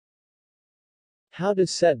How to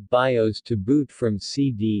set BIOS to boot from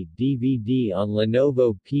CD/DVD on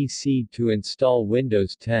Lenovo PC to install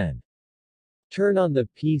Windows 10. Turn on the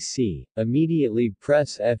PC, immediately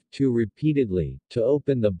press F2 repeatedly, to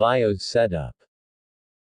open the BIOS setup.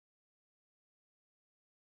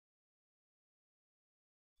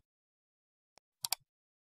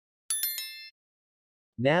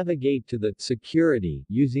 Navigate to the Security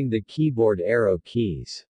using the keyboard arrow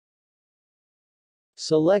keys.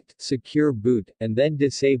 Select Secure Boot, and then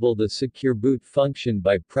disable the Secure Boot function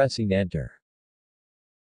by pressing Enter.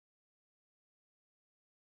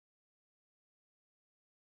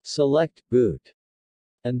 Select Boot.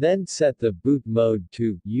 And then set the boot mode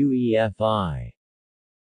to UEFI.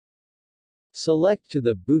 Select to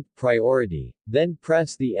the boot priority, then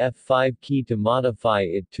press the F5 key to modify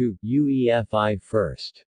it to UEFI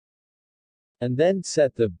first. And then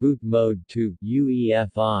set the boot mode to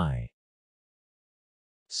UEFI.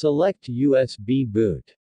 Select USB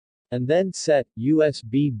boot. And then set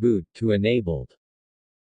USB boot to enabled.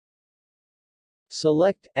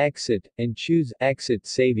 Select Exit, and choose Exit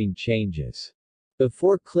saving changes.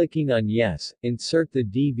 Before clicking on Yes, insert the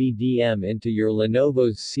DVD-M into your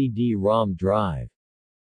Lenovo's CD-ROM drive.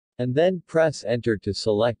 And then press Enter to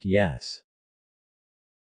select Yes.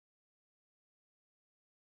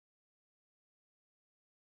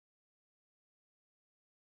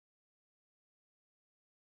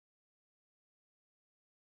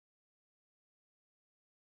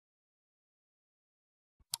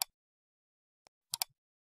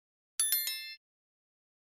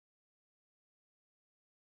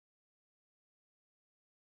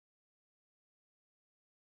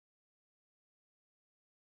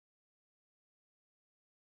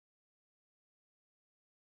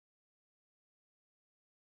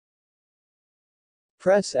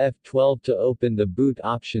 Press F12 to open the Boot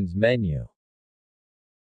Options menu.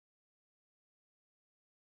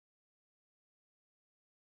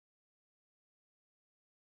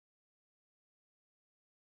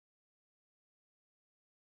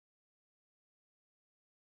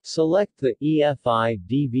 Select the EFI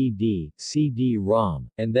DVD CD-ROM,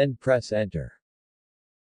 and then press Enter.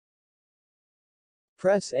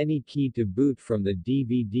 Press any key to boot from the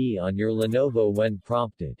DVD on your Lenovo when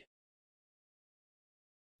prompted.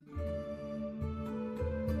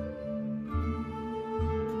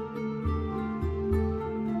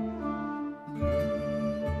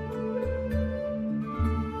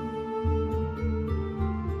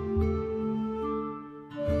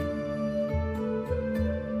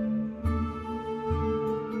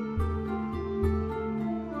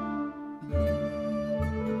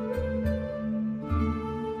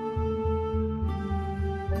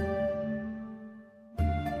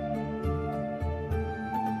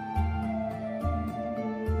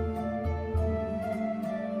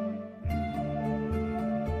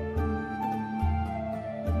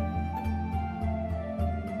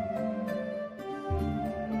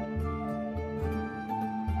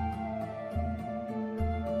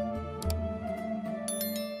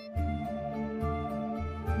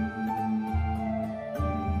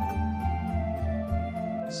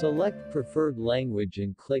 Select Preferred Language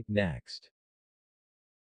and click Next.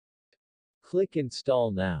 Click Install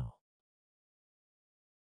now.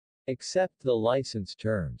 Accept the license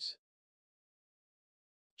terms.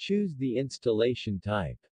 Choose the installation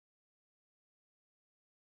type.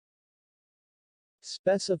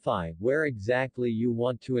 Specify where exactly you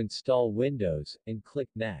want to install Windows, and click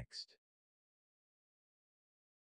Next.